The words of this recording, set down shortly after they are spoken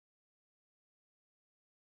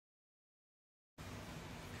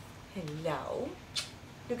Hello.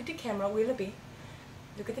 Look at the camera, Willoughby.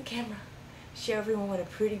 Look at the camera. Show everyone what a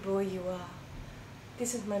pretty boy you are.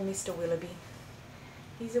 This is my Mr. Willoughby.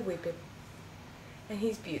 He's a whippet. And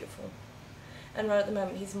he's beautiful. And right at the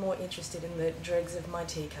moment he's more interested in the dregs of my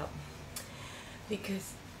teacup.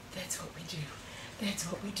 Because that's what we do. That's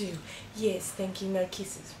what we do. Yes, thank you, no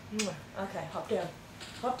kisses. Okay, hop down.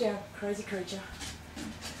 Hop down, crazy creature.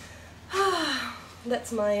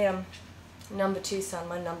 That's my number 2 son.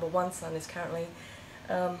 My number 1 son is currently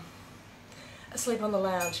asleep on the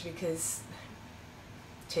lounge because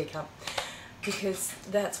teacup, because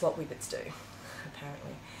that's what whippets do,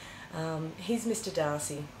 apparently. He's Mr.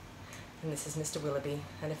 Darcy, and this is Mr. Willoughby.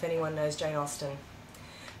 And if anyone knows Jane Austen,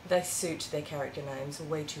 they suit their character names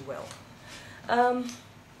way too well.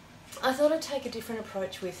 I thought I'd take a different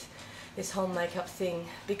approach with this whole makeup thing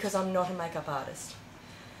because I'm not a makeup artist.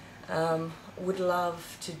 Would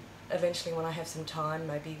love to eventually, when I have some time,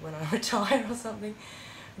 maybe when I retire or something,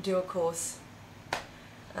 do a course.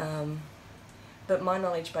 But my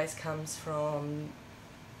knowledge base comes from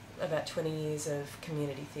about 20 years of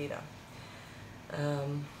community theatre.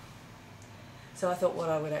 So I thought what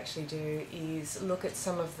I would actually do is look at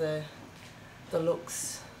some of the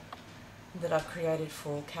looks that I've created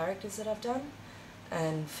for characters that I've done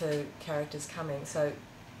and for characters coming. So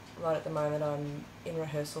right at the moment I'm in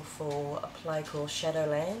rehearsal for a play called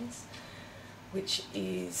Shadowlands, which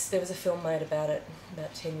is, there was a film made about it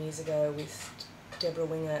about 10 years ago with Deborah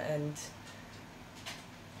Winger and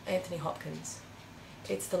Anthony Hopkins.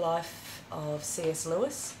 It's the life of C.S.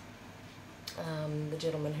 Lewis, the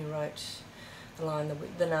gentleman who wrote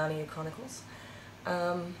the Narnia Chronicles,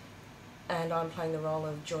 and I'm playing the role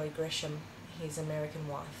of Joy Gresham, his American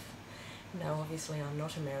wife. Now obviously I'm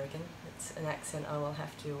not American, it's an accent I will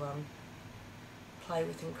have to play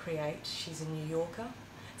with and create. She's a New Yorker,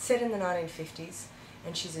 set in the 1950s,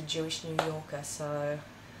 and she's a Jewish New Yorker, so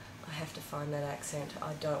I have to find that accent.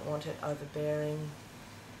 I don't want it overbearing.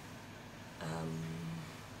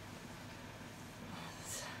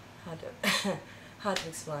 It's hard to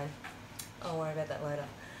explain. I'll worry about that later.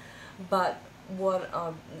 But what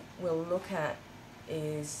I will look at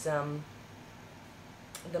is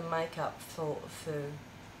the makeup for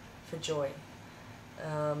Joy.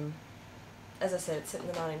 As I said, it's set in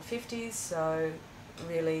the 1950s, so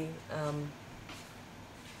really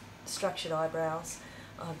structured eyebrows.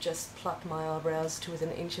 I've just plucked my eyebrows to within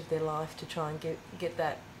an inch of their life to try and get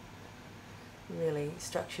that really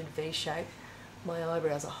structured V shape. My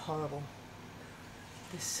eyebrows are horrible.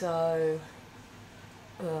 They're so,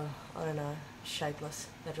 I don't know, shapeless.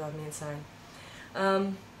 They drive me insane.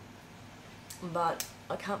 But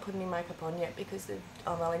I can't put any makeup on yet because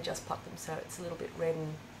I've only just plucked them, so it's a little bit red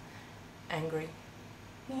and angry.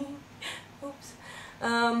 Oops.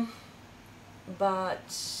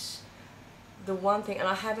 But the one thing, and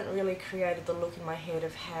I haven't really created the look in my head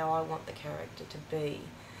of how I want the character to be.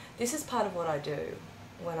 This is part of what I do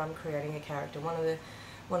when I'm creating a character. One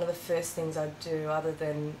of the first things I do, other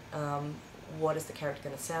than what is the character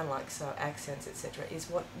going to sound like, so accents, etc., is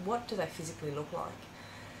what do they physically look like.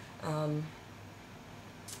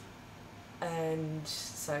 And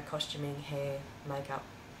so costuming, hair, makeup.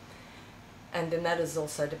 And then that is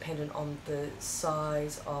also dependent on the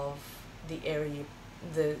size of the area,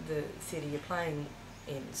 the theatre you're playing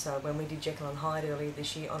in. So when we did Jekyll and Hyde earlier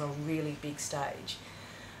this year on a really big stage,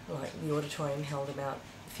 like the auditorium held about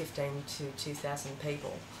 1,500 to 2,000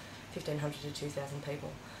 people,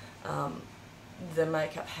 the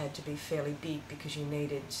makeup had to be fairly big because you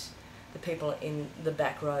needed the people in the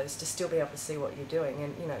back rows to still be able to see what you're doing.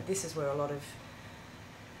 And you know, this is where a lot of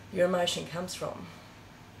your emotion comes from,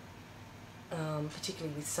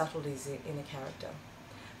 particularly with subtleties in a character.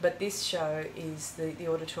 But this show is, the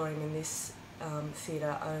auditorium in this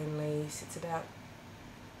theatre only sits about,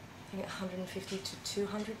 I think, 150 to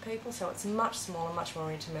 200 people, so it's much smaller, much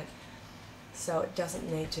more intimate, so it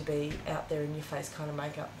doesn't need to be out there in your face kind of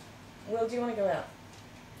makeup. Well, do you want to go out?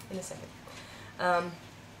 In a second.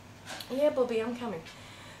 Yeah, Bobby, I'm coming.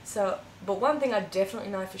 So, but one thing I definitely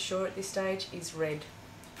know for sure at this stage is red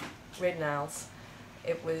nails.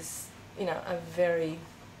 It was, you know, a very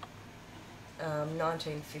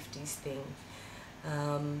 1950s thing,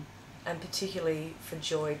 and particularly for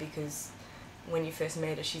Joy, because when you first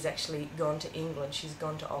meet her, she's actually gone to England, she's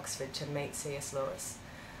gone to Oxford to meet C.S. Lewis,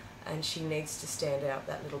 and she needs to stand out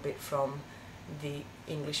that little bit from the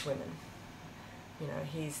English women. You know,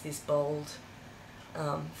 he's this bold,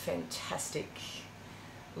 fantastic,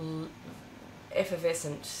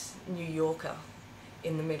 effervescent New Yorker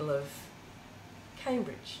in the middle of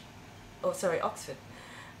Cambridge, oh sorry, Oxford.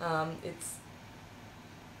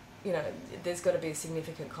 you know, there's got to be a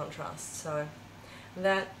significant contrast. So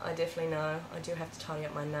that I definitely know. I do have to tidy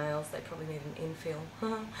up my nails. They probably need an infill.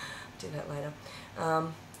 Do that later.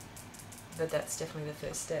 But that's definitely the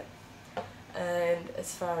first step. And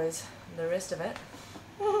as far as the rest of it,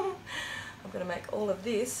 I'm going to make all of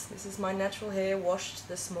this. This is my natural hair, washed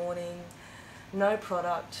this morning. No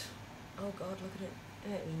product. Oh God, look at it.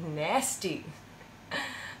 It was nasty.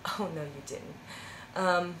 Oh no, you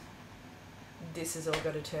didn't. This has all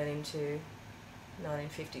got to turn into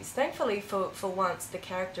 1950s. Thankfully, for once, the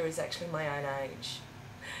character is actually my own age.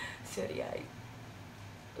 38.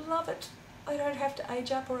 Love it. I don't have to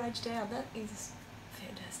age up or age down. That is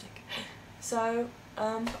fantastic. So,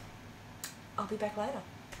 I'll be back later.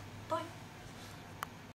 Bye.